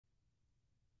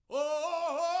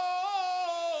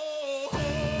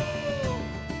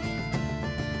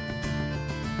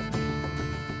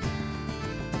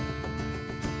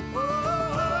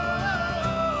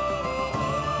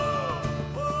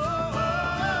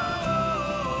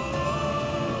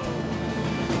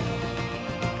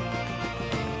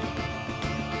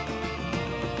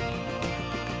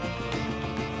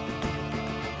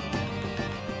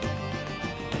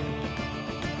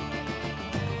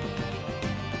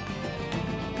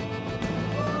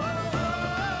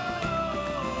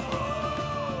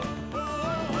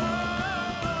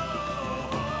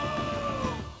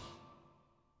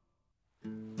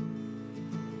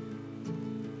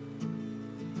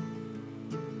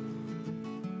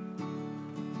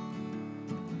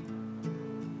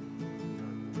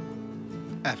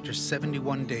After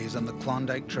 71 days on the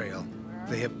Klondike Trail,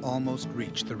 they have almost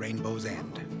reached the rainbow's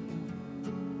end.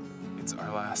 It's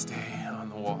our last day on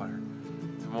the water.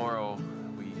 Tomorrow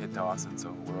we hit Dawson,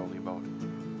 so we're only about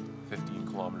 15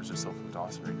 kilometers or so from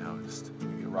Dawson right now.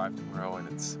 We arrived tomorrow and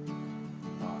it's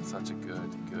such a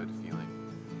good feeling.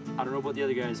 I don't know about the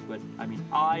other guys, but I mean,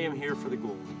 I am here for the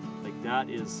gold. Like, that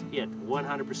is it,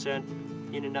 100%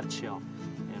 in a nutshell.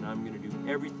 And I'm gonna do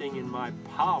everything in my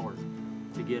power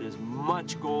to get as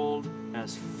much gold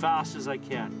as fast as I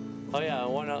can. Oh yeah,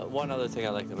 one other thing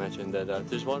I'd like to mention, that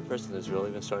there's one person that's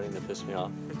really been starting to piss me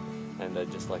off, and I'd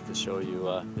just like to show you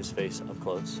his face up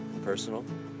close and personal.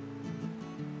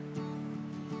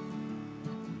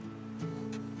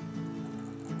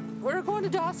 We're going to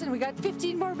Dawson. We got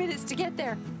 15 more minutes to get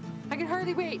there. I can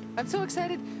hardly wait. I'm so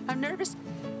excited. I'm nervous,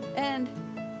 and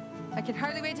I can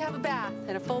hardly wait to have a bath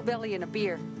and a full belly and a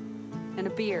beer, and a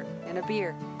beer, and a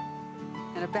beer,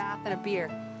 and a bath and a beer.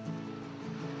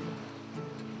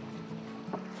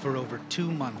 For over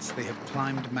 2 months, they have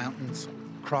climbed mountains,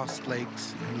 crossed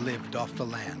lakes, and lived off the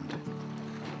land.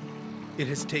 It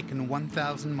has taken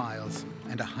 1,000 miles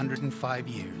and 105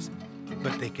 years,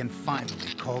 but they can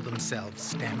finally call themselves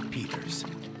Stampeders.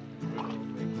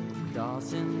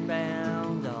 Dawson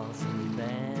bound, Dawson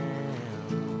bound.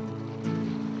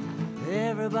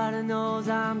 Everybody knows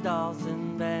I'm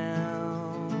Dawson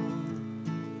bound.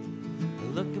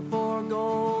 Looking for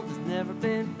gold that's never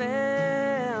been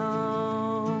found.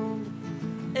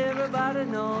 Everybody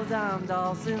knows I'm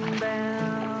Dawson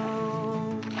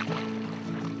bound.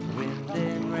 Wind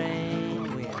and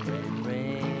rain, wind and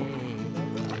rain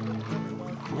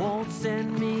won't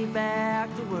send me back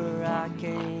to where I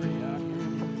came.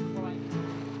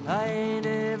 I ain't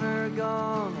ever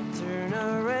gonna turn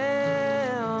around.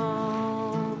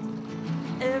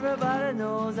 Everybody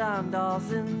knows I'm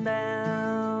Dawson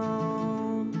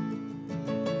bound.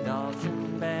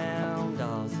 Dawson bound,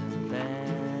 Dawson bound.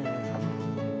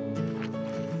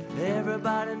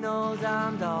 Everybody knows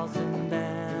I'm Dawson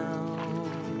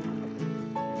bound.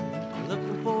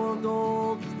 Looking for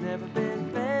gold that's never been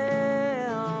found.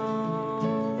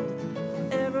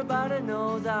 Everybody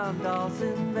knows I'm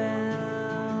Dawson bound.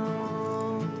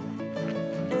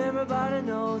 Everybody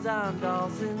knows I'm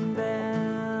Dawson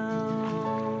bound.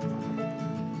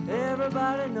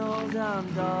 Everybody knows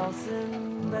I'm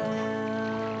Dawson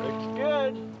bound. Looks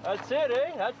good. That's it,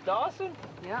 eh? That's Dawson?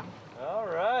 Yeah. All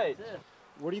right.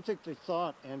 What do you think they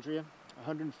thought, Andrea,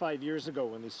 105 years ago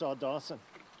when they saw Dawson?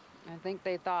 I think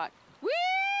they thought,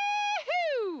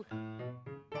 woo-hoo!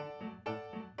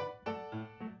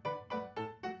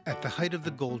 At the height of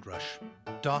the gold rush,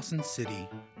 Dawson City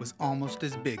was almost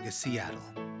as big as Seattle.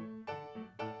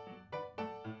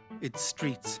 Its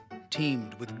streets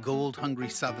teemed with gold-hungry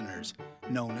Southerners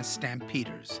known as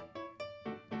Stampeders.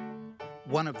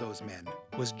 One of those men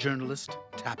was journalist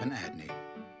Tappan Adney.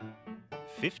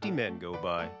 50 men go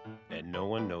by, and no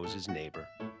one knows his neighbor.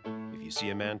 If you see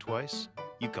a man twice,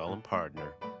 you call him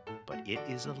partner. But it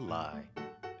is a lie,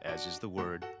 as is the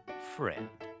word friend.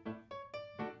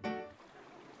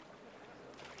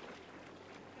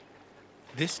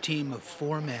 This team of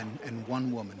 4 men and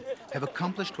 1 woman have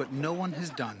accomplished what no one has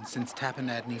done since Tappan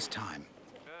Adney's time.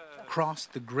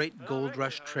 Crossed the Great Gold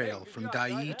Rush Trail from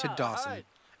Dyea to Dawson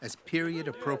as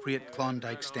period-appropriate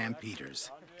Klondike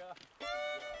Stampeders.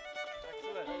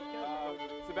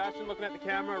 Sebastian looking at the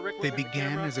camera, Rick They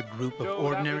began as a group of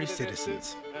ordinary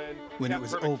citizens. When it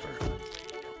was over,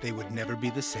 they would never be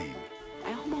the same.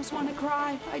 I almost want to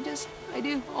cry. I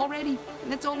do already.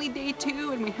 And it's only day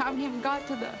 2, and we haven't even got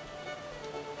to the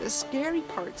scary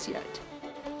parts yet.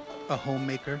 A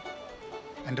homemaker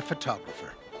and a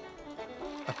photographer.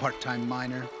 A part-time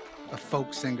miner, a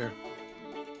folk singer,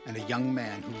 and a young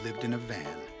man who lived in a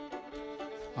van.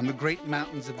 On the great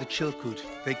mountains of the Chilkoot,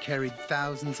 they carried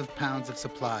thousands of pounds of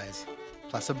supplies,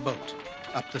 plus a boat,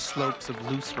 up the slopes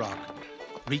of loose rock,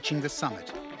 reaching the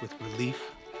summit with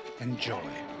relief and joy.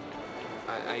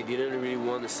 I didn't really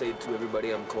want to say to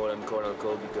everybody I'm cold,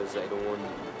 because I don't want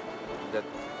that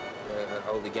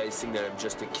all the guys think that I'm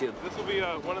just a kid. This will be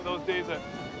one of those days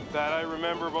that I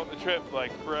remember about the trip,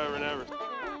 like forever and ever.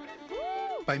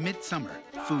 By midsummer,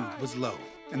 food was low,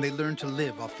 and they learned to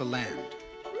live off the land.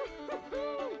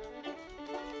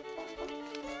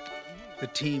 The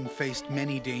team faced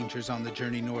many dangers on the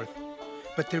journey north,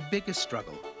 but their biggest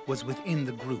struggle was within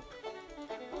the group.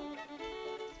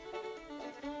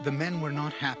 The men were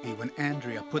not happy when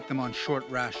Andrea put them on short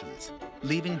rations,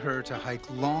 leaving her to hike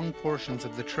long portions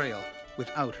of the trail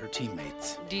without her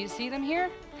teammates. Do you see them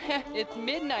here? It's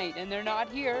midnight and they're not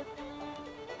here.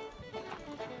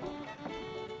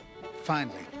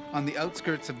 Finally, On the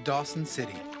outskirts of Dawson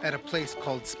City, at a place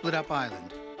called Split Up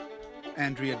Island,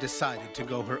 Andrea decided to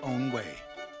go her own way.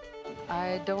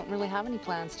 I don't really have any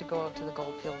plans to go out to the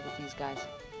gold field with these guys.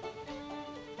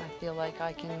 I feel like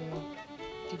I can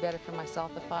do better for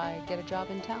myself if I get a job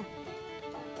in town.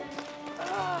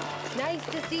 Oh, nice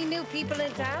to see new people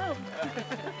in town.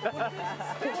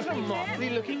 What a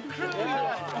motley looking crew.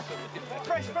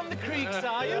 Fresh from the creeks,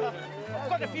 are you?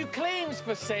 Got a few claims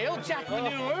for sale. Jack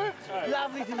Manure.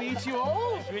 Lovely to meet you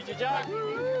all. Nice to meet you, Jack.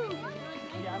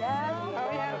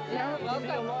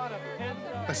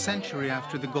 A century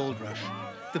after the gold rush,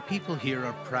 the people here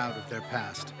are proud of their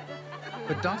past.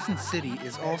 But Dawson City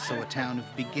is also a town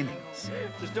of beginnings.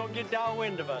 Just don't get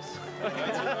downwind of us.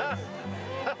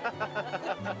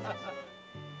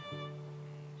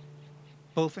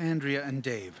 Both Andrea and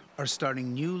Dave are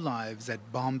starting new lives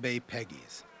at Bombay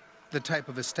Peggy's, the type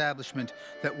of establishment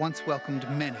that once welcomed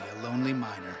many a lonely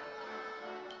miner.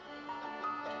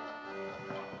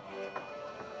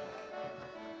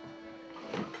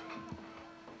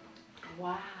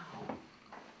 Wow.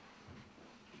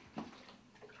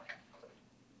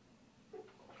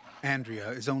 Andrea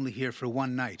is only here for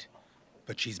one night,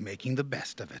 but she's making the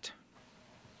best of it.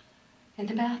 In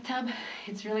the bathtub,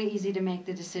 it's really easy to make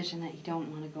the decision that you don't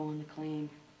want to go on the claim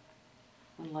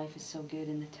when life is so good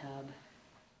in the tub.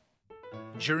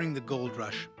 During the gold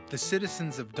rush, the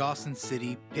citizens of Dawson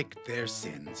City picked their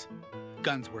sins.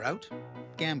 Guns were out,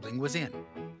 gambling was in.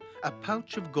 A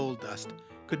pouch of gold dust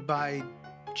could buy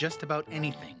just about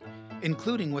anything,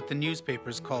 including what the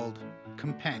newspapers called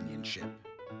companionship.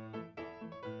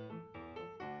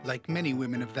 Like many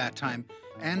women of that time,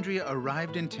 Andrea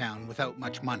arrived in town without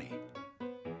much money.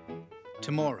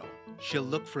 Tomorrow, she'll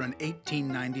look for an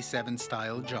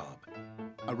 1897-style job,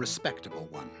 a respectable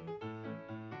one.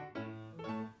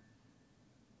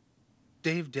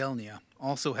 Dave Delnia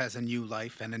also has a new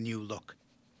life and a new look.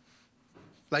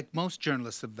 Like most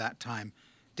journalists of that time,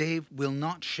 Dave will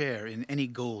not share in any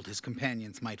gold his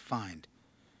companions might find.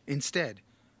 Instead,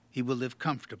 he will live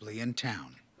comfortably in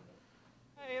town.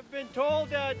 I have been told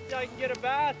that I can get a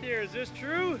bath here. Is this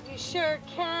true? You sure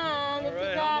can. If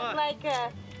you got like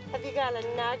a, have you got a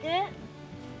nugget?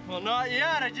 Well, not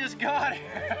yet. I just got it.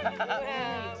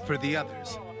 For the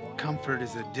others, comfort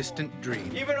is a distant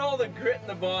dream. Even all the grit in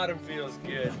the bottom feels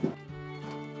good.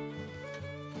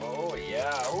 Oh,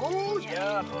 yeah. Oh,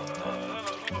 yeah.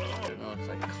 No, it's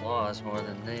like claws more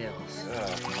than nails.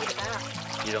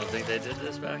 You don't think they did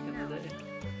this back in the day?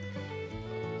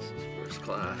 This is first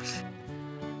class.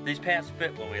 These pants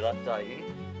fit when we left IE,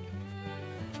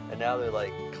 and now they're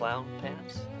like clown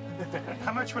pants.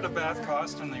 How much would a bath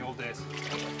cost in the old days?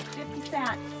 50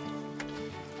 cents.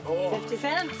 Oh. 50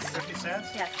 cents. 50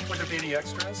 cents? Yes. Would there be any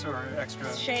extras or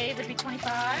extra? Shave would be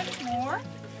 25 more.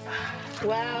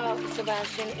 Well,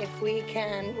 Sebastian, if we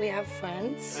can, we have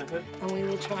friends, and we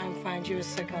will try and find you a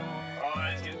cigar. Oh,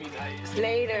 that's gonna be nice.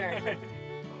 Later.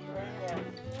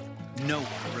 No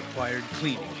one required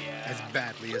cleaning as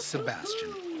badly as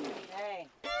Sebastian. Hey.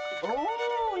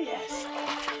 Oh, yes.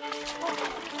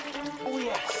 Oh,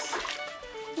 yes.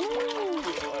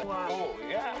 Ooh. Wow. Oh,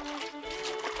 yeah.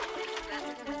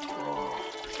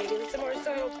 Can you give it some more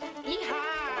soap? Yeehaw!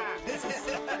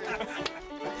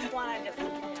 One, just,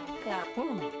 yeah.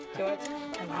 George.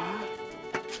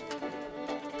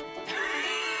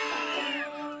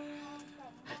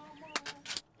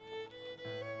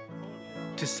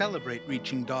 To celebrate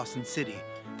reaching Dawson City,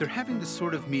 they're having the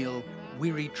sort of meal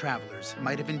weary travelers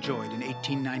might have enjoyed in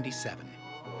 1897.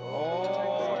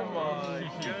 Oh, my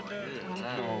goodness.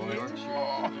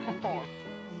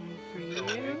 For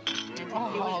you.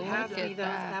 Oh, Pass look me at those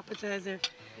that. appetizer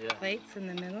plates in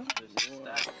the middle.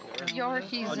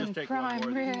 Yorkies and prime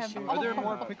rib. Are there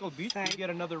more pickled beets? Can you get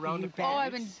another round of Oh,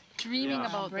 I've been dreaming I'll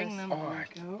about bring this. them. There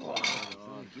you go.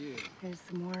 There's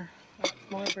some more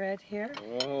bread here.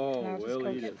 Oh, And I'll just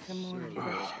go get some more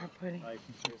Yorkshire pudding.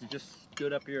 You just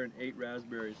stood up here and ate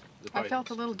raspberries. I felt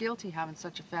a little guilty having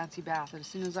such a fancy bath. As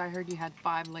soon as I heard you had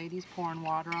 5 ladies pouring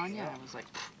water on you, I was like,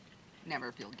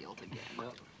 never feel guilt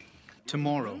again.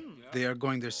 Tomorrow, they are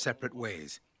going their separate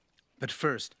ways. But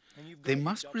first, they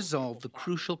must resolve the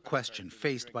crucial question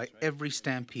faced by every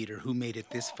stampeder who made it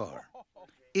this far.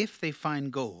 If they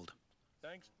find gold,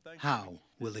 how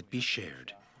will it be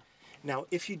shared? Now,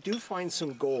 if you do find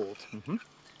some gold,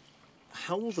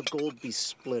 how will the gold be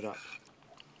split up?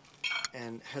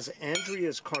 And has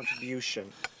Andrea's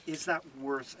contribution, is that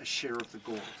worth a share of the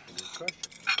gold? Good question.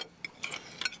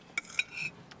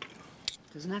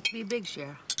 Doesn't have to be a big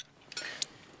share.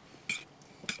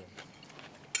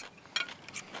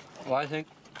 Well, I think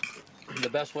the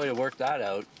best way to work that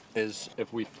out is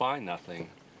if we find nothing,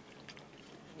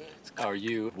 Are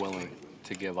you willing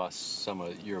to give us some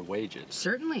of your wages?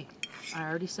 Certainly. I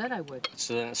already said I would.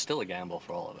 So then it's still a gamble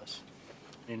for all of us.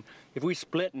 And if we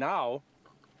split now,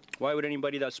 why would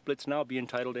anybody that splits now be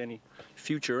entitled to any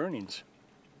future earnings?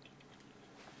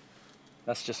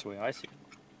 That's just the way I see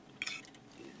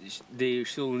it. They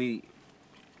still need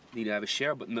to have a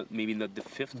share, but maybe not the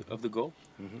fifth of the gold,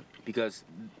 because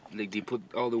like they put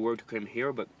all the work to come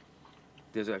here, but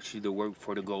there's actually the work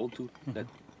for the gold too. That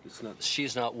it's not.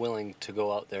 She's not willing to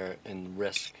go out there and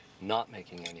risk not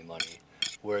making any money,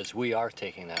 whereas we are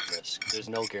taking that risk. There's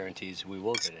no guarantees we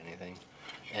will get anything,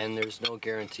 and there's no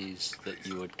guarantees that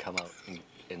you would come out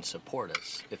and support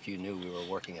us if you knew we were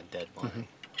working a dead mine.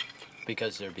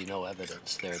 Because there'd be no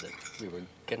evidence there that we were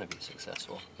going to be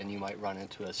successful, and you might run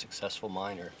into a successful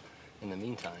miner in the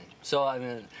meantime. So, I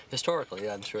mean, historically,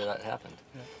 I'm sure that happened.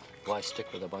 Yeah. Why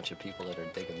stick with a bunch of people that are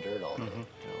digging dirt all day, you know?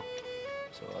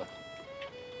 So,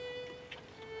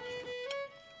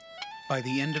 By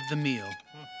the end of the meal,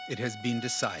 it has been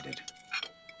decided.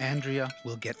 Andrea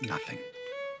will get nothing.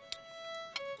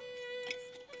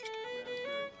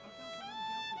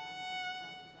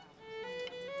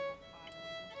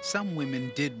 Some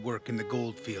women did work in the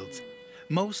gold fields.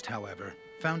 Most, however,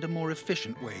 found a more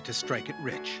efficient way to strike it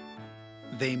rich.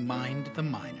 They mined the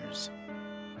miners.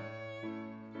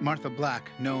 Martha Black,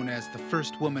 known as the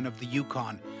first woman of the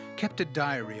Yukon, kept a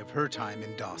diary of her time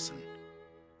in Dawson.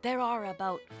 There are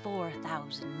about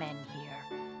 4,000 men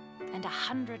here, and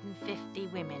 150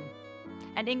 women.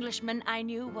 An Englishman I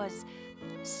knew was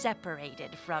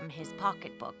separated from his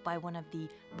pocketbook by one of the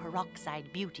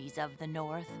peroxide beauties of the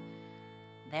north.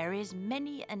 There is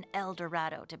many an El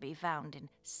Dorado to be found in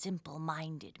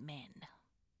simple-minded men.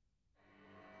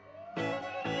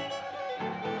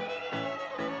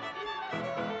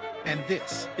 And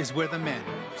this is where the men,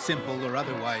 simple or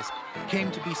otherwise, came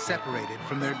to be separated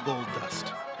from their gold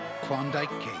dust.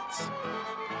 Klondike Cates.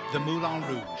 The Moulin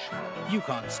Rouge,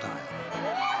 Yukon style.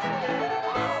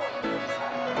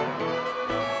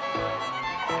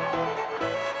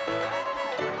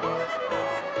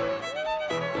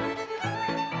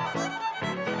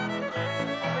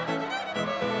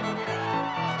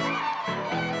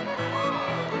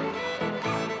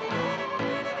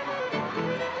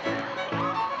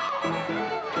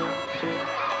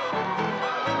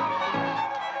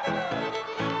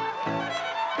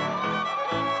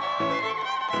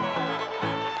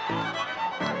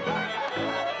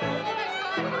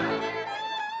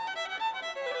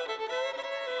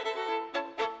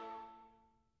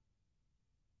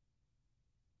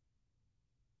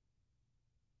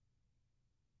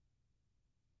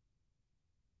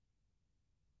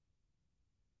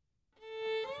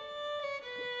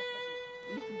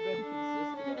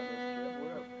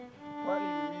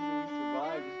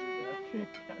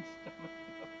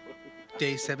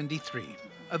 Day 73,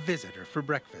 a visitor for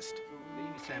breakfast.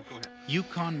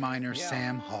 Yukon miner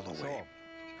Sam Holloway. So,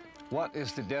 what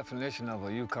is the definition of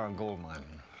a Yukon gold mine?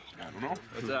 I don't know.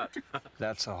 What's that?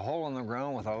 That's a hole in the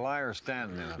ground with a liar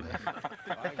standing in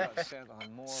it.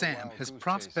 Sam has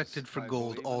prospected for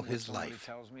gold all his life.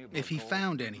 If he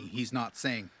found any, he's not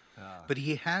saying. But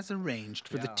he has arranged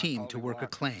for the team to work a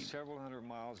claim.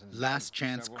 Last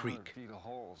Chance Creek.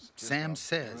 Sam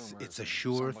says it's a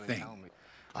sure thing.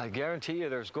 I guarantee you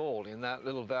there's gold in that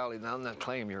little valley down that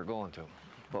claim you're going to.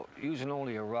 But using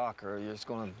only a rocker, it's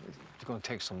going to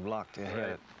take some luck to hit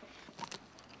it.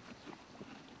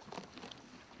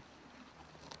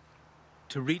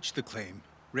 To reach the claim,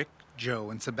 Rick, Joe,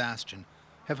 and Sebastian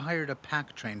have hired a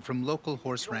pack train from local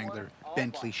horse wrangler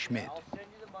Bentley Schmidt.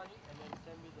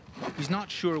 He's not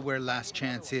sure where Last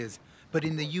Chance is, but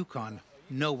in the Yukon,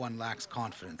 no one lacks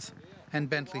confidence, and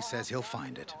Bentley says he'll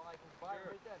find it.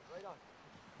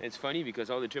 It's funny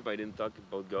because all the trip I didn't talk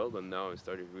about gold, but now I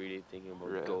started really thinking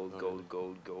about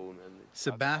gold, man.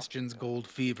 Sebastian's gold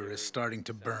fever is starting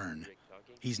to burn.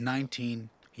 He's 19,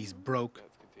 he's broke,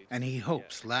 and he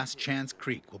hopes Last Chance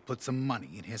Creek will put some money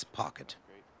in his pocket.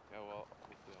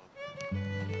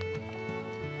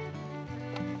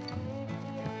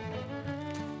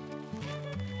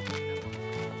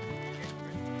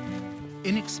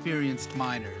 Inexperienced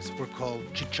miners were called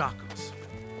chichacos,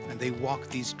 and they walked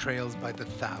these trails by the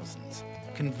thousands,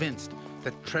 convinced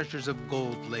that treasures of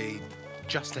gold lay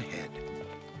just ahead.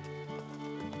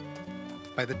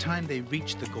 By the time they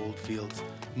reached the gold fields,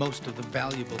 most of the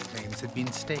valuable claims had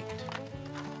been staked.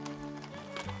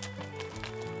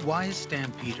 Wise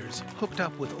stampeders hooked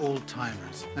up with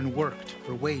old-timers and worked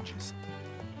for wages.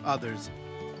 Others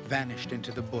vanished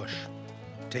into the bush,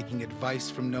 taking advice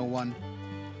from no one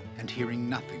and hearing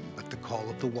nothing but the call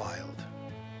of the wild.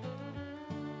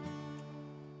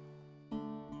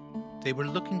 They were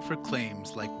looking for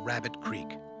claims like Rabbit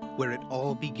Creek, where it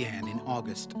all began in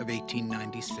August of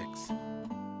 1896.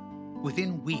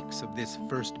 Within weeks of this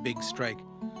first big strike,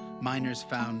 miners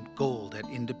found gold at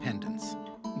Independence,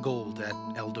 gold at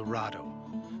El Dorado,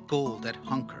 gold at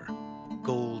Hunker,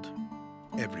 gold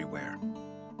everywhere.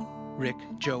 Rick,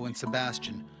 Joe, and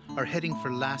Sebastian are heading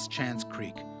for Last Chance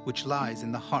Creek, which lies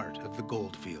in the heart of the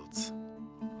gold fields.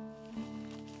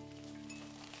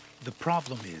 The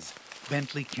problem is,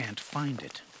 Bentley can't find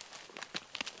it.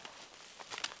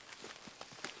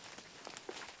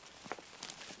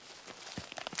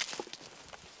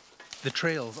 The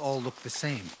trails all look the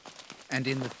same, and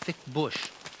in the thick bush,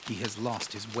 he has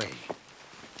lost his way.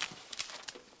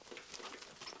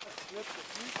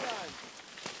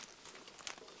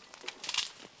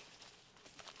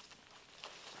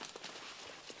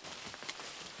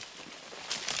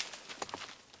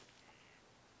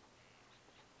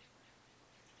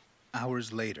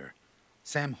 Hours later,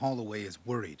 Sam Holloway is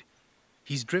worried.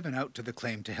 He's driven out to the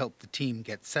claim to help the team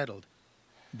get settled,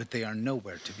 but they are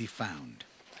nowhere to be found.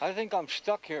 I think I'm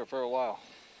stuck here for a while.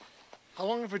 How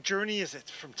long of a journey is it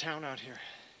from town out here?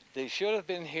 They should have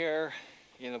been here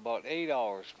in about 8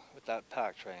 hours with that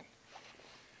pack train.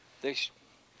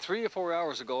 3 or 4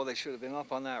 hours ago, they should have been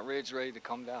up on that ridge ready to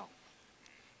come down.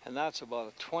 And that's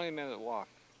about a 20-minute walk.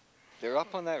 They're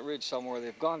up on that ridge somewhere.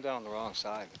 They've gone down the wrong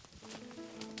side.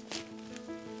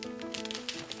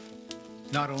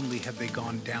 Not only have they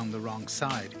gone down the wrong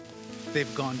side,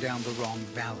 they've gone down the wrong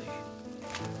valley.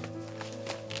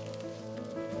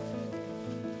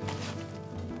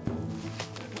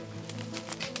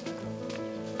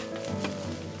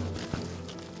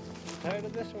 Tired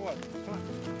of this or what? Come on.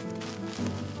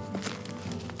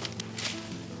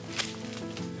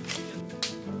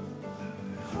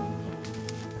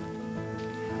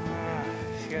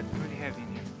 It's getting pretty heavy in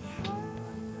here.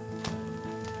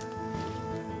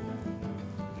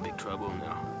 Big trouble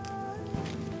now.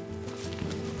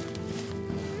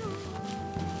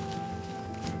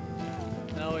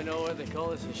 Now we know why they call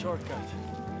this a shortcut.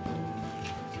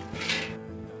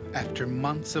 After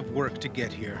months of work to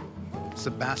get here,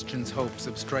 Sebastian's hopes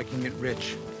of striking it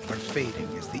rich are fading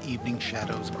as the evening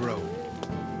shadows grow.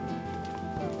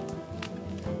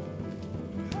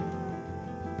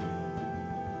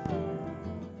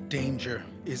 Danger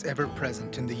is ever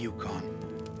present in the Yukon.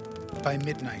 By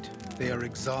midnight, they are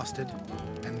exhausted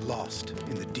and lost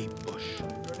in the deep bush.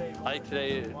 I think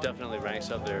today definitely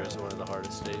ranks up there as one of the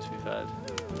hardest days we've had.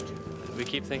 We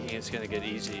keep thinking it's going to get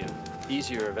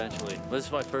easier eventually. This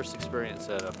is my first experience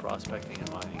at prospecting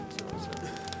and mining, so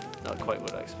it's not quite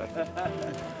what I expected.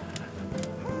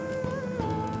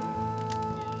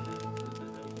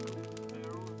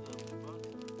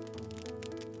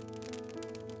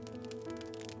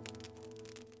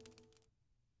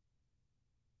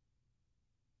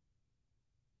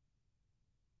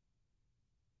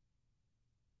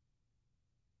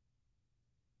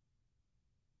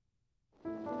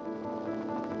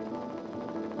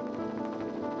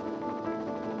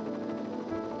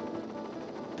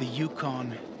 The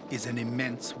Yukon is an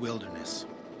immense wilderness,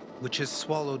 which has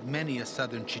swallowed many a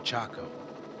southern Chilkoot.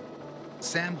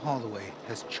 Sam Holloway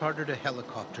has chartered a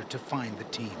helicopter to find the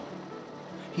team.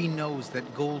 He knows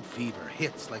that gold fever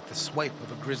hits like the swipe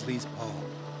of a grizzly's paw,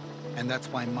 and that's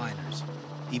why miners,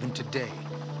 even today,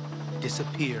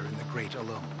 disappear in the Great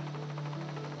Alone.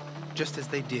 Just as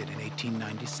they did in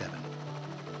 1897.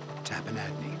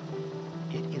 Tapanagni.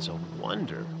 It is a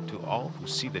wonder to all who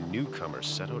see the newcomers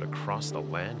set out across the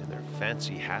land in their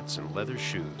fancy hats and leather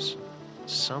shoes.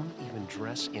 Some even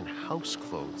dress in house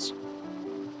clothes.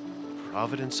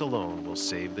 Providence alone will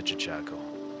save the Chilkoot.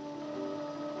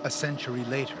 A century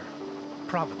later,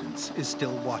 Providence is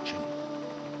still watching.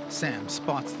 Sam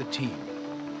spots the team.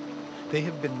 They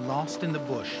have been lost in the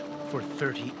bush for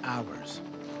 30 hours.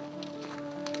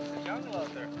 Jungle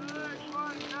out there.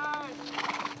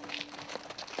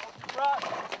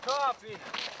 Brought coffee.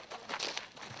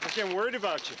 I'm getting worried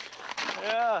about you.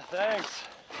 Yeah, thanks.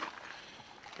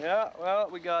 Yeah, well,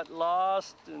 we got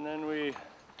lost, and then we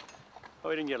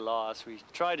didn't get lost. We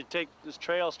tried to take this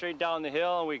trail straight down the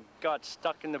hill, and we got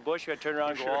stuck in the bush. We had to turn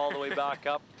around and go all the way back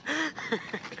up.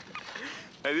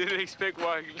 I didn't expect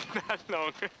walking that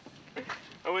long.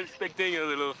 I was expecting a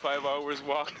little 5 hours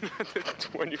walk, not a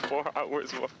 24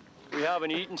 hours walk. We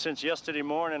haven't eaten since yesterday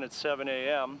morning at 7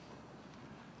 a.m.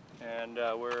 And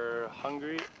we're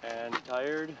hungry and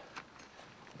tired.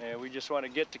 And we just want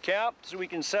to get to camp so we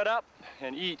can set up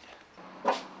and eat.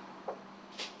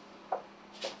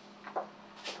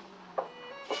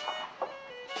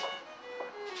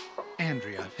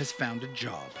 Andrea has found a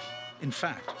job. In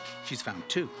fact, she's found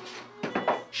two.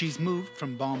 She's moved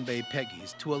from Bombay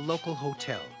Peggy's to a local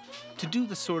hotel to do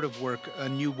the sort of work a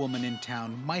new woman in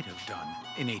town might have done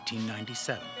in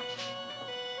 1897.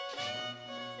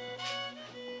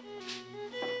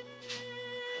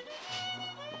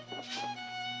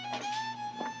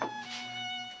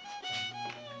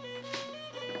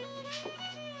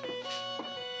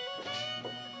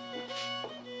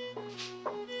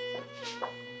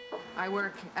 I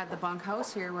work at the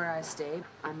bunkhouse here where I stay.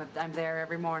 I'm there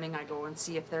every morning. I go and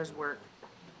see if there's work.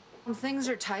 When things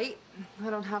are tight, I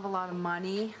don't have a lot of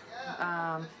money.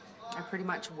 I pretty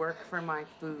much work for my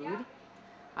food.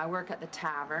 I work at the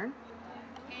tavern,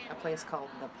 a place called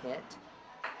The Pit.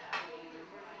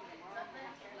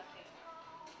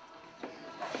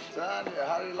 Son,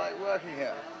 how do you like working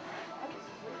here?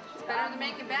 It's better than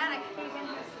making bannock.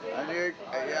 And you're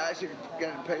actually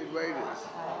getting paid wages.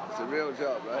 It's a real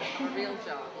job, right? A real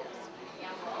job,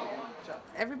 yes.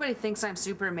 Everybody thinks I'm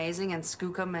super amazing and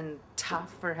skookum and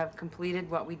tough for have completed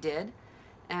what we did.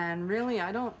 And really,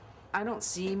 I don't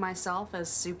see myself as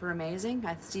super amazing.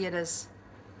 I see it as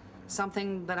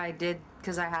something that I did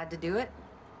because I had to do it.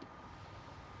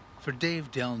 For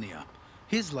Dave Delnia,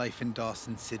 his life in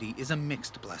Dawson City is a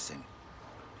mixed blessing.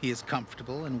 He is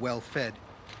comfortable and well-fed,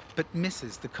 but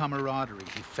misses the camaraderie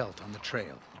he felt on the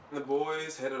trail. The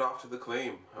boys headed off to the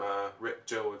claim, Rick,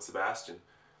 Joe, and Sebastian.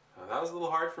 That was a little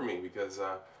hard for me because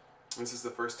this is the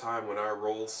first time when our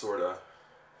roles sort of,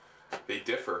 they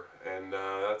differ, and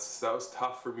that was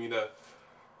tough for me to,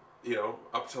 you know,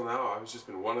 up till now I've just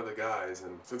been one of the guys,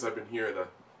 and since I've been here,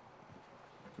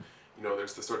 you know,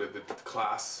 there's the sort of the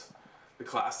class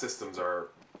systems are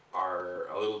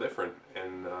a little different,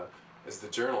 and as the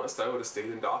journalist, I would have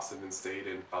stayed in Dawson and stayed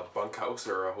in a bunkhouse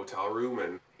or a hotel room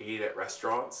and ate at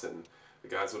restaurants, and the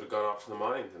guys would have gone off to the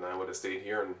mines, and I would have stayed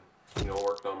here and, you know,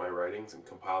 worked on my writings and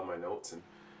compiled my notes, and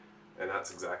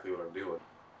that's exactly what I'm doing.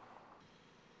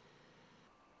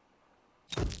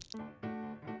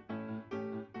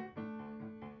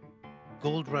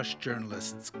 Gold Rush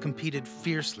journalists competed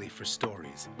fiercely for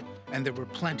stories, and there were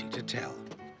plenty to tell.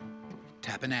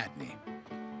 Tapenadney.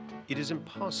 It is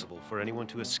impossible for anyone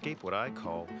to escape what I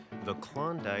call the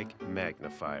Klondike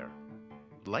magnifier.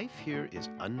 Life here is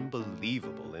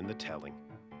unbelievable in the telling.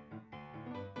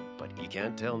 But you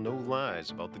can't tell no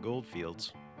lies about the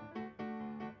goldfields.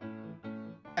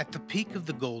 At the peak of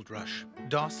the gold rush,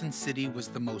 Dawson City was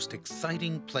the most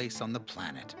exciting place on the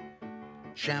planet.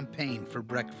 Champagne for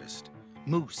breakfast,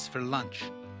 moose for lunch,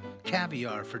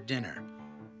 caviar for dinner.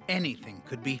 Anything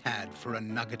could be had for a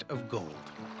nugget of gold.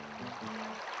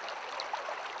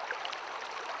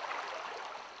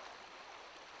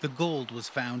 The gold was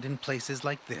found in places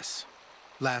like this,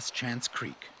 Last Chance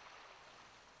Creek.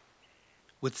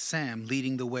 With Sam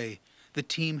leading the way, the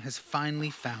team has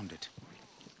finally found it.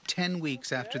 10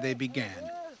 weeks after they began,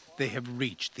 they have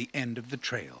reached the end of the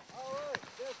trail.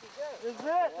 This is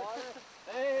it.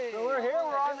 Hey. So we're here,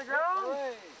 we're on the ground.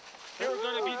 Here we're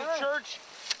going to be the church.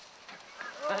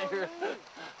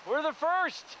 We're the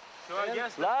first. So I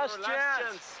guess last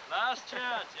chance. Last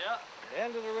chance, yeah.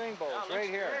 End of the rainbow, it's right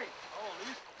here.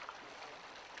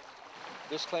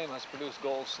 This claim has produced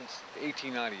gold since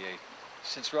 1898,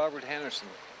 since Robert Henderson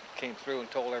came through and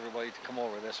told everybody to come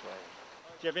over this way.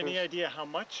 Do you have any idea how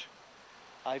much?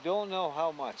 I don't know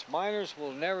how much. Miners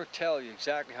will never tell you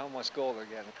exactly how much gold they're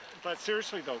getting. But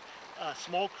seriously though, a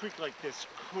small creek like this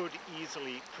could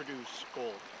easily produce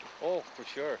gold. Oh, for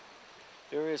sure.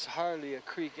 There is hardly a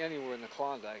creek anywhere in the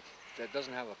Klondike that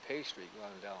doesn't have a pay streak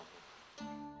running down.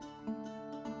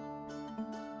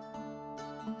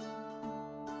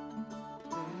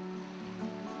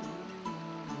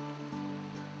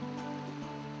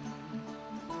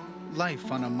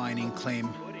 Life on a mining claim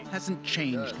hasn't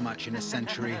changed much in a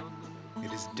century.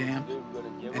 It is damp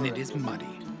and it is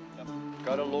muddy.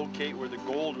 Got to locate where the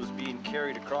gold was being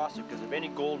carried across it, because if any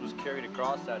gold was carried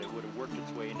across that, it would have worked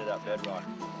its way into that bedrock.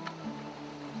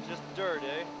 Just dirt,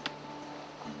 eh?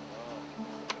 Oh.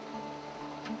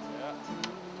 Yeah.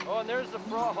 Oh, and there's the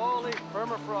holy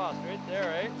permafrost right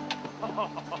there, eh?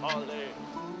 Holy.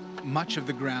 Much of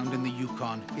the ground in the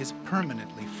Yukon is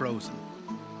permanently frozen.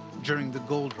 During the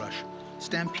gold rush,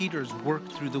 stampeders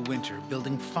worked through the winter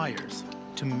building fires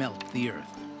to melt the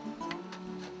earth.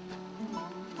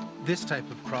 This type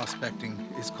of prospecting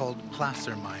is called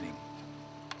placer mining.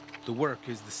 The work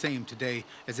is the same today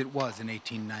as it was in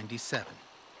 1897.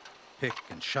 Pick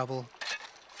and shovel,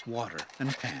 water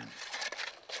and pan.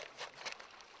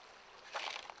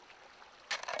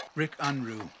 Rick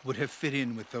Unruh would have fit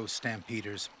in with those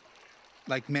stampeders.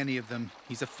 Like many of them,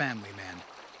 he's a family man.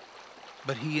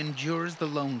 But he endures the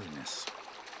loneliness.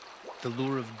 The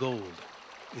lure of gold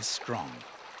is strong.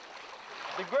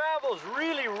 The gravel's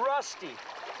really rusty.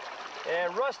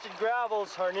 And rusted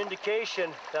gravels are an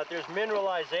indication that there's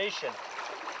mineralization.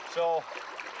 So,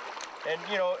 and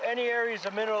you know, any areas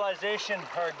of mineralization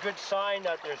are a good sign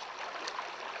that there's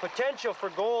potential for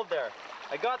gold there.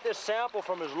 I got this sample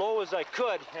from as low as I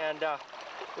could, and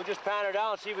we'll just pan her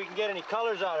down and see if we can get any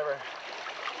colors out of her.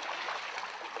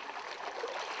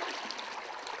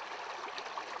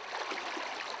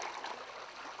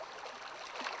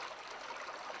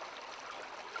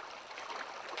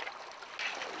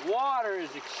 Water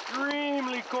is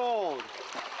extremely cold.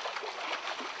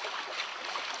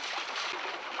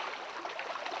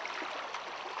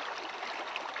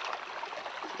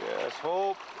 Just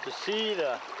hope to see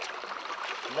the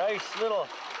nice little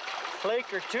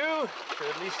flake or two to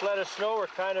at least let us know we're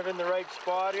kind of in the right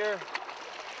spot here.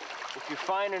 If you're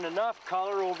finding enough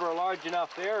color over a large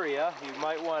enough area, you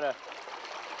might want to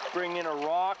bring in a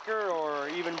rocker or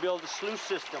even build a sluice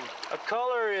system. A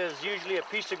color is usually a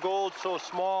piece of gold so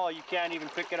small you can't even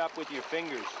pick it up with your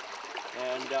fingers.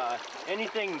 And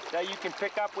anything that you can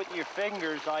pick up with your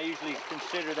fingers, I usually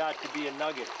consider that to be a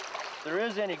nugget. If there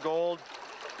is any gold,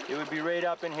 it would be right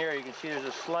up in here. You can see there's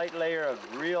a slight layer of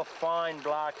real fine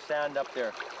black sand up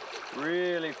there.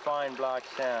 Really fine black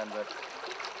sand, but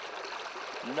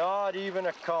not even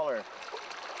a color.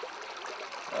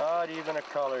 Not even a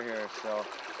color here, so.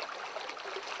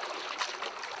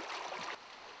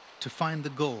 To find the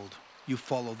gold, you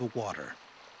follow the water.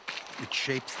 It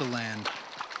shapes the land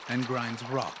and grinds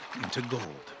rock into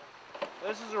gold.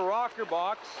 This is a rocker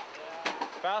box,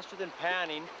 faster than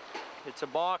panning. It's a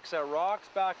box that rocks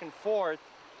back and forth,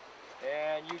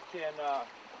 and you can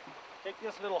take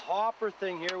this little hopper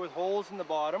thing here with holes in the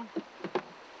bottom.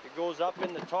 It goes up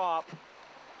in the top.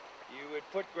 You would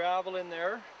put gravel in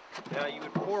there. You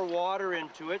would pour water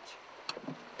into it,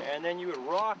 and then you would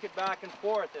rock it back and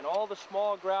forth, and all the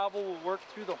small gravel will work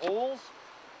through the holes,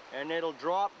 and it'll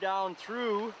drop down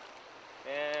through,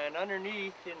 and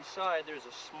underneath inside there's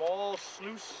a small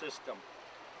sluice system,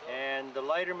 and the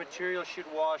lighter material should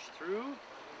wash through,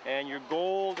 and your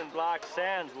gold and black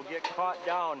sands will get caught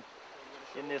down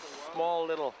in this small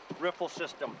little riffle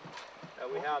system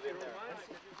that we have in there.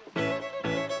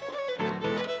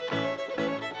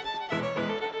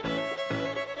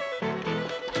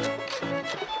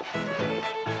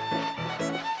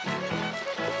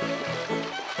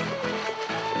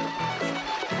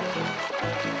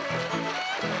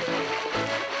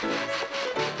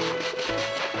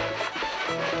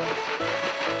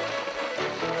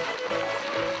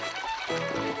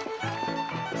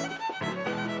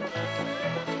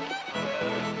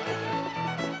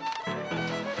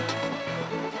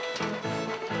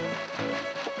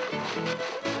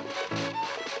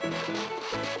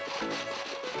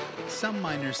 Some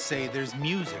miners say there's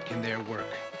music in their work,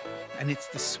 and it's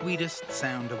the sweetest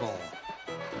sound of all.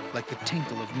 Like the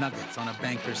tinkle of nuggets on a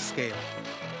banker's scale.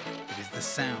 It is the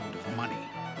sound of money.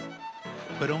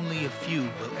 But only a few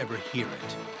will ever hear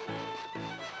it.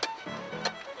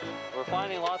 We're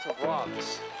finding lots of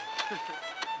rocks.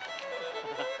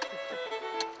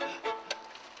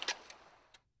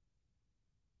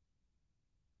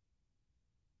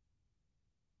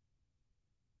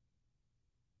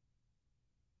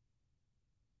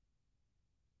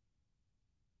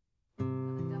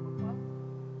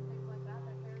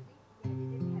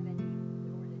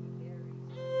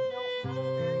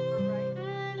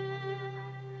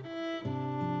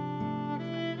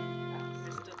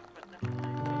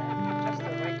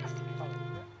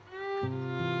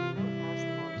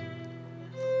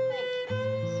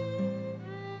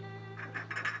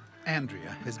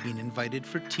 Andrea has been invited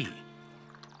for tea.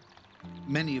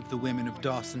 Many of the women of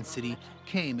Dawson City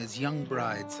came as young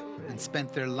brides and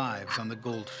spent their lives on the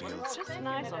gold fields.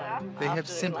 They have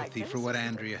sympathy for what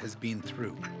Andrea has been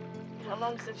through. How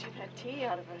long since you've had tea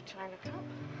out of a china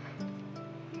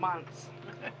cup? Months.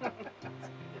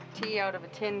 Tea out of a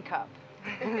tin cup.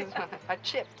 A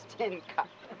chipped tin cup.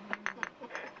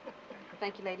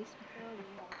 Thank you, ladies.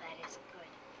 Oh, that is good.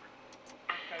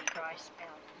 After a dry spell.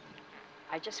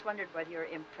 I just wondered what your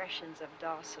impressions of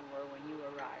Dawson were when you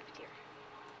arrived here.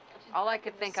 All I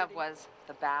could think of was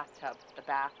the bathtub. The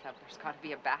bathtub. There's got to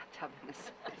be a bathtub in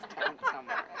this town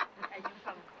somewhere. And you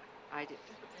found I did.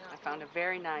 I found a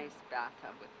very nice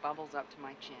bathtub with bubbles up to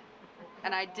my chin.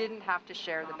 And I didn't have to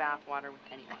share the bath water with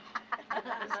anyone.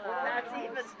 That's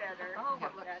even better.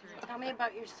 Yeah. Tell me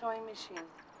about your sewing machine.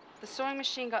 The sewing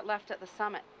machine got left at the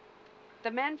summit.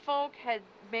 The men folk had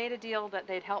made a deal that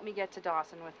they'd help me get to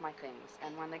Dawson with my things.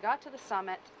 And when they got to the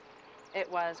summit,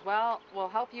 it was, well, we'll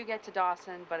help you get to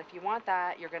Dawson, but if you want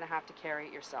that, you're going to have to carry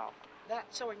it yourself. that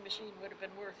sewing machine would have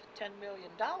been worth $10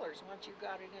 million once you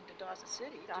got it into Dawson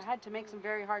City. I had to make some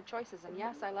very hard choices, and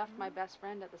yes, I left my best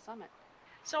friend at the summit.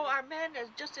 So are men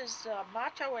just as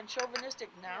macho and chauvinistic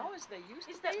now as they used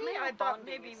to be? I thought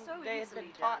maybe they had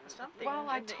been taught something. Well,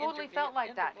 I totally felt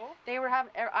like that. They were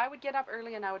I would get up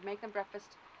early and I would make them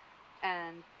breakfast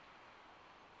and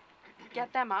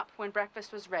get them up when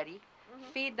breakfast was ready,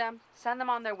 feed them, send them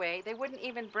on their way. They wouldn't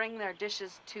even bring their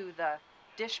dishes to the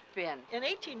dish bin. In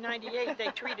 1898,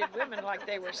 they treated women like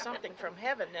they were something from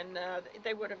heaven, and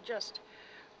they would have just,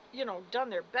 you know, done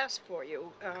their best for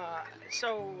you.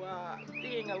 So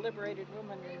being a liberated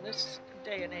woman in this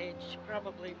day and age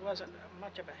probably wasn't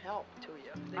much of a help to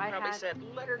you. They probably said,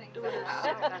 let her do it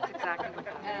herself. That's exactly what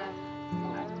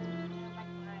happened.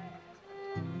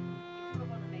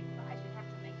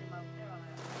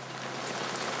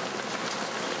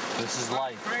 This is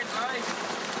life. Great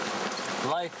life.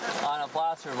 Life on a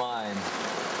placer mine.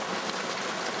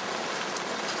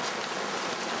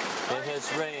 It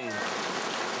has rained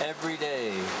every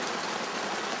day.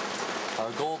 Our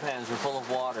gold pans were full of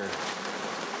water.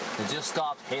 It just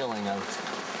stopped hailing out.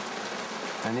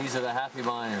 And these are the happy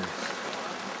miners.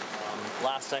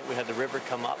 Last night we had the river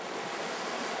come up.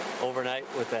 Overnight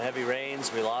with the heavy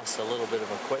rains, we lost a little bit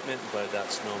of equipment, but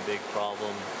that's no big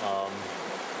problem.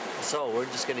 So we're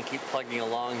just going to keep plugging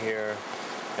along here.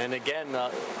 And again,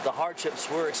 the hardships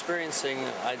we're experiencing,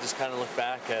 I just kind of look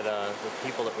back at the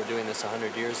people that were doing this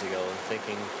 100 years ago and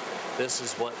thinking this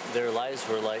is what their lives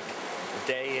were like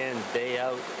day in, day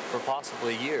out for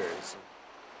possibly years.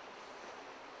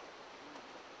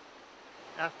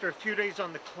 After a few days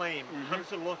on the claim, how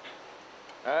does it look?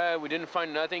 We didn't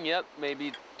find nothing yet,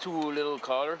 maybe 2 little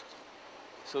color.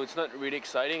 So it's not really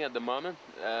exciting at the moment.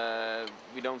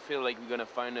 We don't feel like we're gonna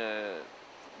find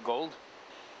gold.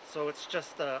 So it's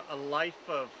just a life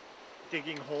of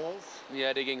digging holes?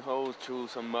 Yeah, digging holes, through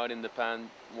some mud in the pan,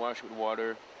 wash with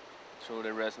water, throw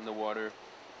the rest in the water,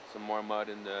 some more mud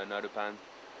in another pan,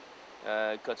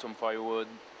 cut some firewood,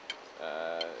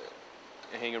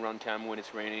 hang around camp when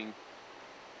it's raining,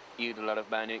 eat a lot of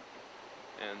bannock,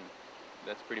 and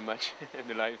that's pretty much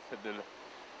the life at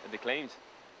the claims.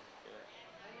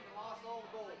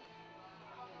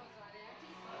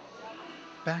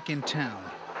 Back in town,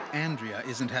 Andrea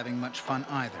isn't having much fun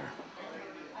either.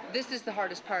 This is the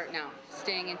hardest part now,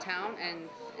 staying in town and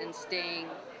staying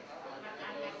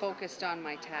focused on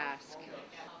my task.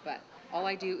 But all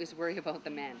I do is worry about the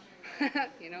men.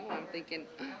 You know, I'm thinking,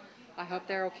 I hope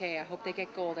they're okay. I hope they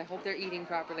get gold. I hope they're eating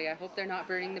properly. I hope they're not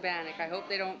burning the bannock. I hope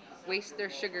they don't waste their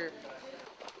sugar.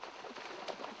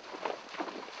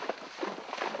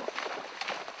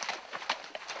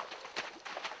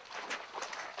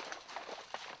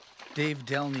 Dave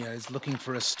Delnia is looking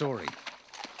for a story.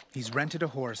 He's rented a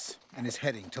horse and is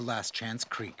heading to Last Chance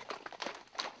Creek.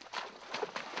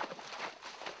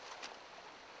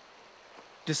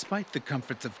 Despite the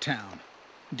comforts of town,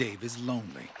 Dave is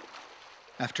lonely.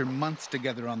 After months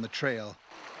together on the trail,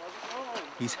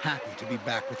 he's happy to be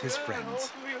back with his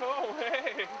friends.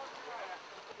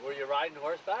 Were you riding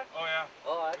horseback? Oh, yeah.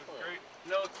 Oh, excellent. Great.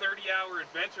 No 30-hour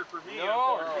adventure for me.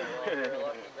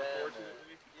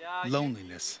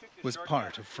 Loneliness was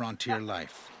part of frontier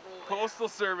life. Postal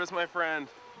service, my friend.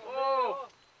 Whoa!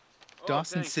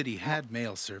 Dawson City had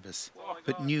mail service,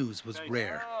 but news was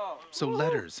rare, so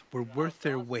letters were worth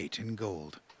their weight in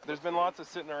gold. There's been lots of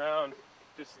sitting around,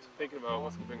 just thinking about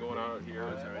what's been going on out here.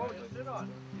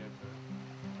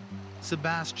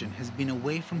 Sebastian has been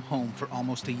away from home for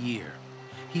almost a year.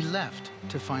 He left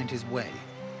to find his way.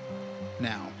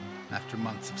 Now, after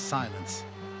months of silence,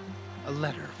 a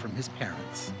letter from his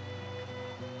parents.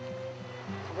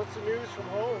 So what's the news from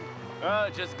home?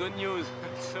 Just good news.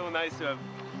 It's so nice to have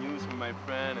news from my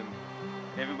friend, and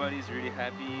everybody's really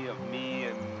happy of me,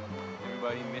 and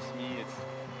everybody miss me.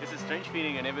 It's a strange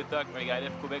feeling. I never thought I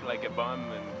left Quebec like a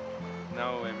bum, and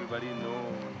now everybody know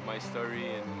my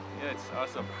story, and yeah, it's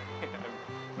awesome.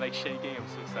 I'm like shaking. I'm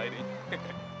so excited.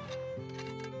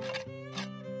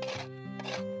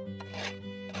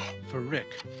 For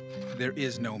Rick, there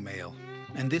is no mail,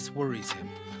 and this worries him.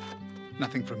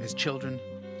 Nothing from his children,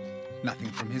 nothing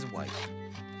from his wife.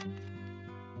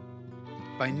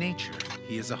 By nature,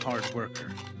 he is a hard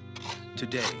worker.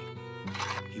 Today,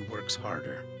 he works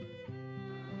harder.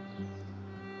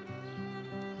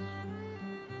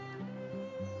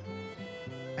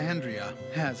 Andrea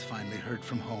has finally heard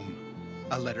from home,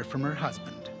 a letter from her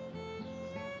husband.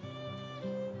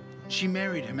 She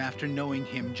married him after knowing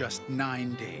him just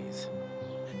 9 days.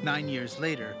 9 years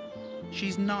later,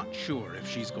 she's not sure if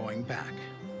she's going back.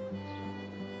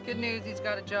 Good news, he's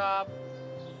got a job.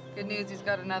 Good news, he's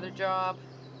got another job.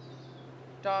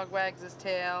 Dog wags his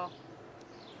tail.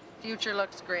 Future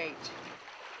looks great.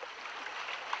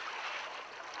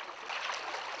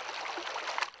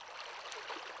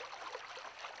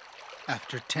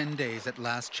 After 10 days at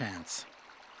Last Chance,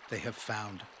 they have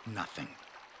found nothing.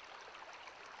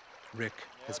 Rick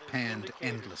has panned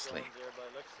endlessly,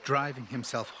 driving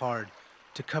himself hard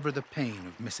to cover the pain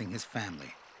of missing his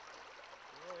family.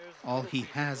 All he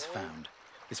has found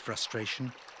is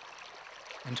frustration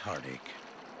and heartache.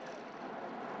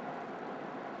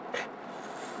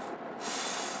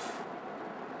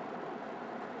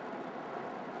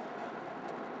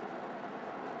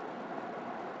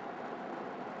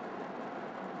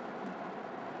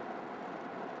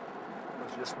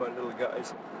 It's just my little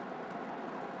guys.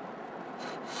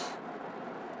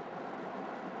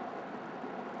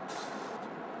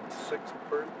 Sixth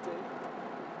birthday.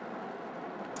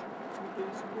 2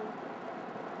 days ago.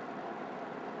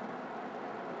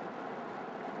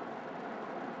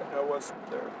 And I wasn't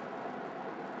there.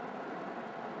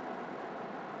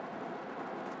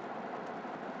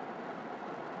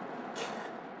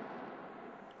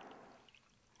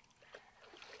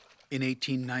 In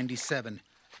 1897,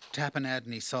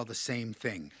 Tapenadney saw the same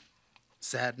thing.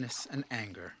 Sadness and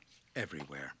anger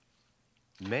everywhere.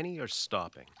 Many are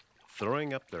stopping,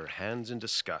 throwing up their hands in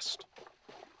disgust.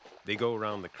 They go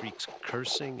around the creeks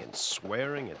cursing and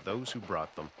swearing at those who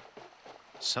brought them.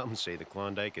 Some say the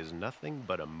Klondike is nothing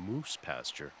but a moose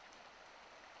pasture.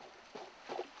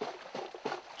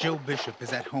 Joe Bishop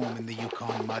is at home in the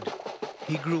Yukon mud.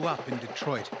 He grew up in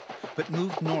Detroit, but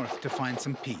moved north to find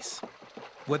some peace.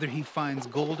 Whether he finds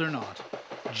gold or not,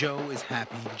 Joe is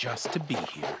happy just to be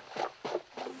here.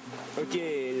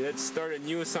 Okay, let's start a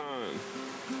new song.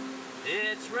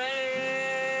 It's rain.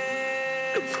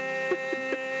 It's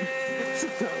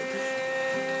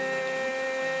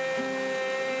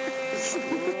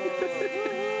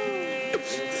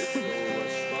so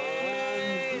much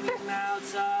fun.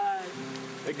 Outside.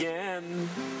 Again.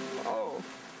 Oh,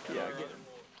 yeah, again.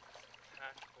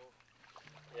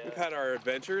 We've had our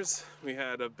adventures. We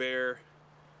had a bear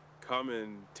come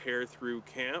and tear through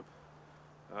camp,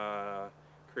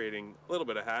 creating a little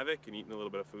bit of havoc and eating a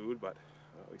little bit of food, but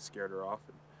we scared her off.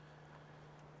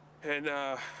 And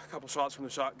a couple shots from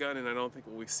the shotgun, and I don't think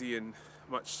we'll be seeing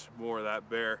much more of that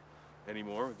bear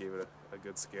anymore. We gave it a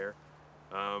good scare.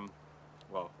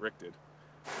 Well, Rick did.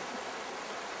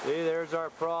 See, there's our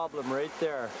problem right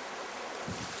there.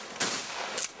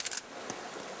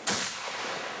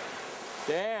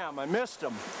 Damn, I missed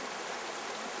him.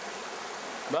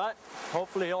 But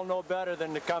hopefully he'll know better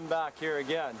than to come back here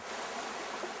again.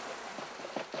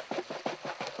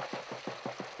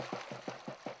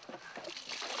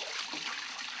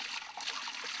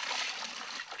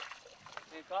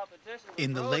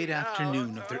 In the late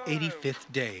afternoon of their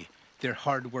 85th day, their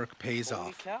hard work pays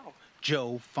off.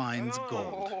 Joe finds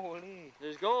gold.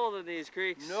 There's gold in these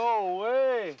creeks. No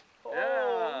way!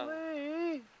 Yeah.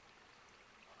 Holy!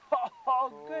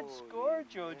 Oh, good score,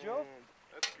 Jojo.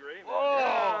 That's great, man.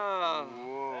 Oh.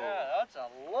 Yeah. Yeah, that's a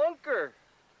lunker.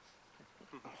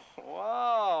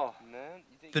 Wow.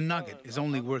 The nugget is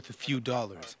only worth a few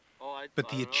dollars, but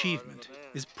the achievement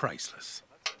is priceless.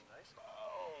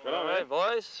 All right,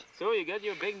 boys. So you got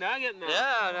your big nugget now.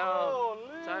 Yeah, no.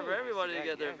 Time for everybody to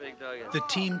get their big nugget. The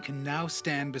team can now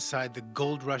stand beside the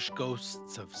gold rush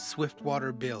ghosts of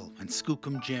Swiftwater Bill and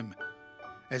Skookum Jim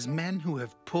as men who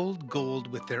have pulled gold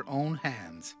with their own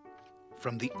hands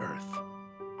from the earth.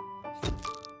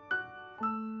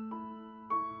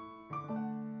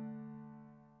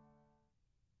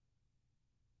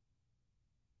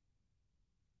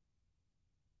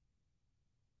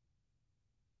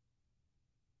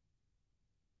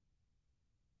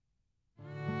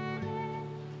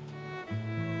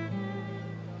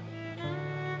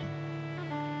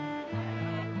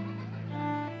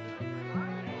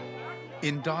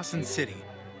 In Dawson City,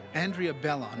 Andrea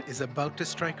Bellon is about to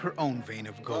strike her own vein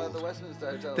of gold.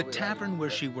 The tavern where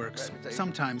she works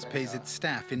sometimes pays its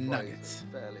staff in nuggets.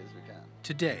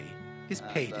 Today is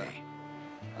payday.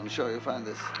 I'm sure you'll find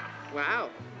this Wow.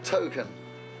 token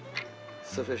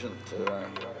sufficient to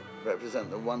represent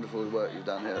the wonderful work you've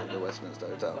done here at the Westminster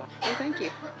Hotel. Oh, thank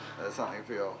you. There's something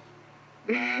for your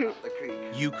man up the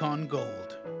creek. Yukon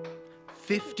gold,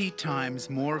 50 times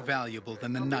more valuable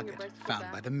than the nugget found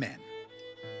by the men.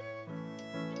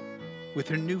 With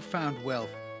her newfound wealth,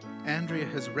 Andrea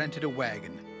has rented a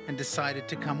wagon and decided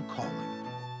to come calling.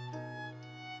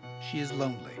 She is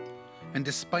lonely, and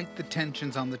despite the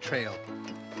tensions on the trail,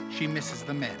 she misses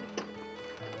the men.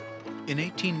 In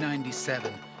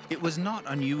 1897, it was not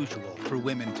unusual for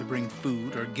women to bring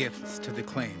food or gifts to the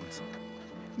claims.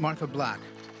 Martha Black,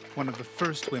 one of the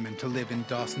first women to live in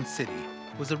Dawson City,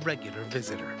 was a regular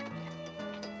visitor.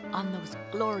 On those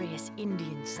glorious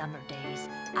Indian summer days,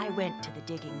 I went to the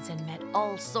diggings and met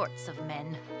all sorts of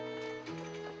men.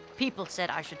 People said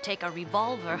I should take a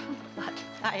revolver, but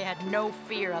I had no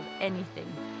fear of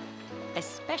anything,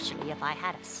 especially if I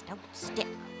had a stout stick.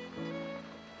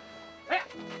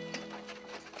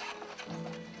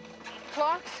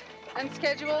 Clocks and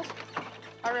schedules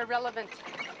are irrelevant.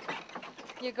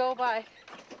 You go by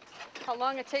how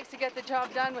long it takes to get the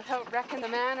job done without wrecking the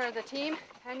man or the team,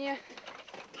 and you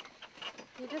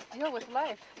just deal with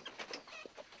life.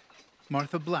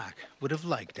 Martha Black would have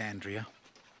liked Andrea.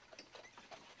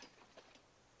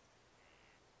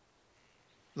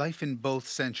 Life in both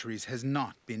centuries has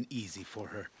not been easy for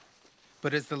her.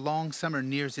 But as the long summer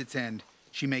nears its end,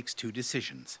 she makes two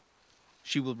decisions.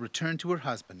 She will return to her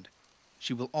husband.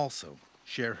 She will also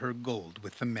share her gold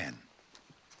with the men.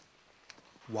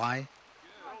 Why?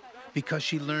 Because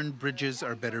she learned bridges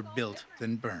are better built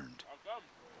than burned.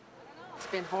 It's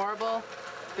been horrible.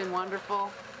 It's been wonderful.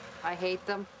 I hate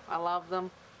them. I love them.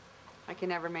 I can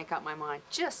never make up my mind,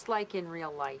 just like in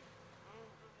real life.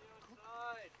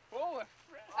 Oh,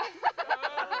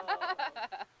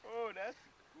 oh, that's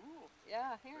cool.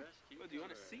 Yeah, here. Oh, do you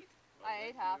want a seat? I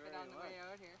ate half it on the way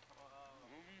out here.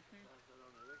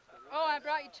 Oh, I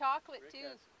brought you chocolate too.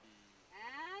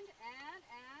 And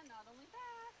not only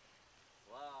that.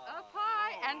 Wow. A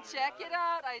pie. And check it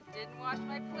out. I didn't wash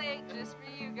my plate just for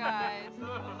you guys.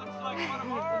 Looks like one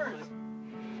of ours.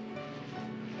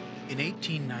 In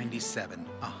 1897,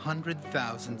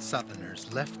 100,000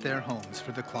 Southerners left their homes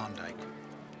for the Klondike.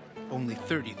 Only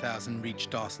 30,000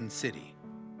 reached Dawson City.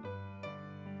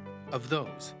 Of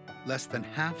those, less than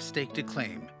half staked a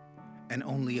claim, and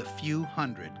only a few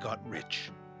hundred got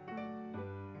rich.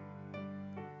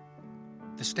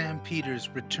 The Stampeders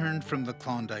returned from the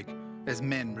Klondike as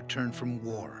men returned from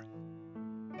war,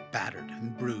 battered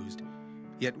and bruised,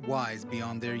 yet wise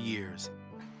beyond their years.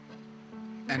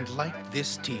 And like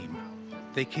this team,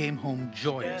 they came home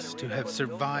joyous to have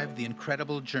survived the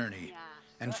incredible journey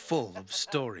and full of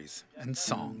stories and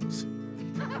songs.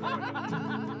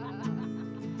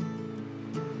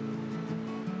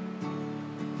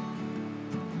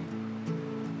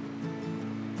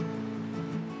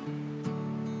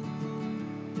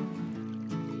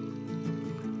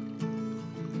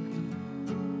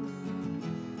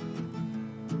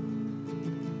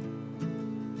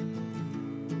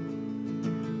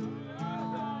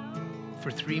 For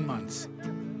 3 months,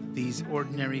 these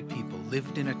ordinary people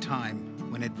lived in a time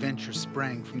when adventure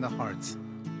sprang from the hearts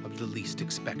of the least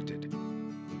expected.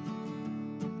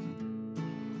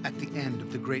 At the end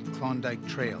of the Great Klondike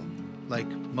Trail, like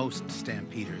most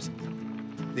stampeders,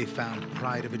 they found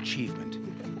pride of achievement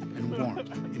and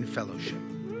warmth in fellowship.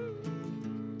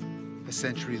 A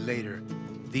century later,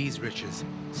 these riches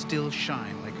still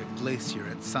shine like a glacier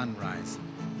at sunrise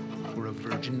or a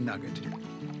virgin nugget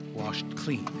washed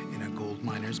clean in a gold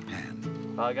miner's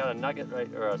pan. I got a nugget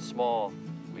right, or a small,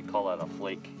 we call that a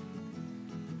flake,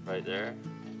 right there.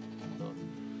 So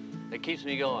it keeps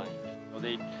me going.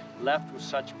 They left with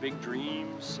such big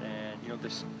dreams and, you know,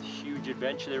 this huge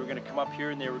adventure. They were going to come up here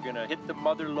and they were going to hit the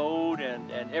mother lode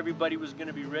and everybody was going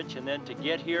to be rich. And then to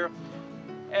get here,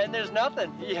 and there's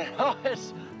nothing, you know,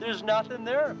 there's nothing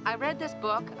there. I read this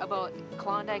book about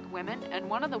Klondike women, and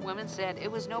one of the women said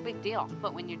it was no big deal,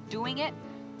 but when you're doing it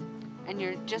and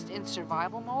you're just in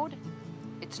survival mode,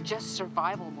 it's just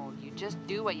survival mode. You just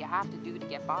do what you have to do to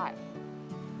get by.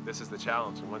 This is the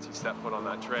challenge, and once you step foot on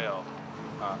that trail,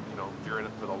 you know, you're in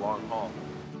it for the long haul.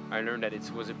 I learned that it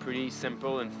was a pretty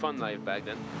simple and fun life back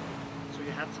then. So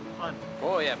you had some fun?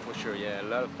 Oh yeah, for sure, yeah. A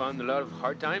lot of fun, a lot of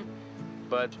hard time,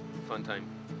 but fun time.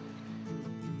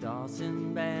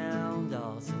 Dawson bound,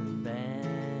 Dawson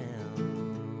bound.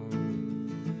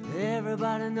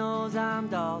 Everybody knows I'm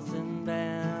Dawson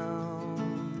bound.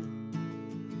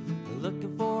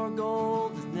 Looking for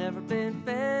gold that's never been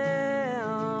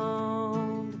found.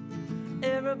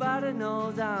 Everybody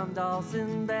knows I'm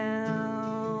Dawson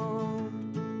bound.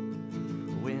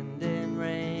 Wind and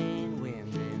rain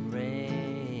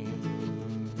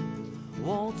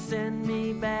won't send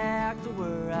me back to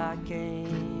where I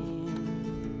came.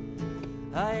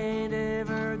 I ain't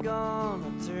ever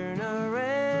gonna turn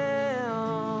around.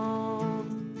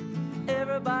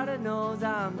 Everybody knows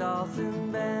I'm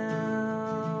Dawson bound.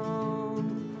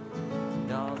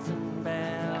 Dawson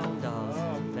bound,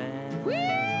 Dawson bound.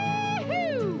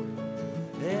 Woo-hoo!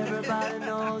 Everybody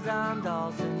knows I'm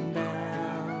Dawson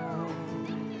bound.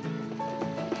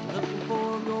 Looking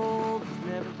for gold that's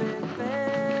never been found.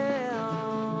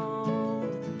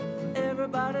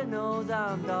 Everybody knows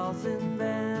I'm Dawson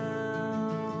bound.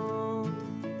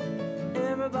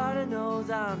 Everybody knows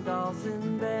I'm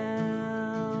Dawson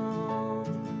bound.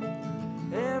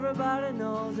 Everybody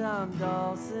knows I'm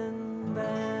Dawson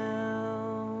bound.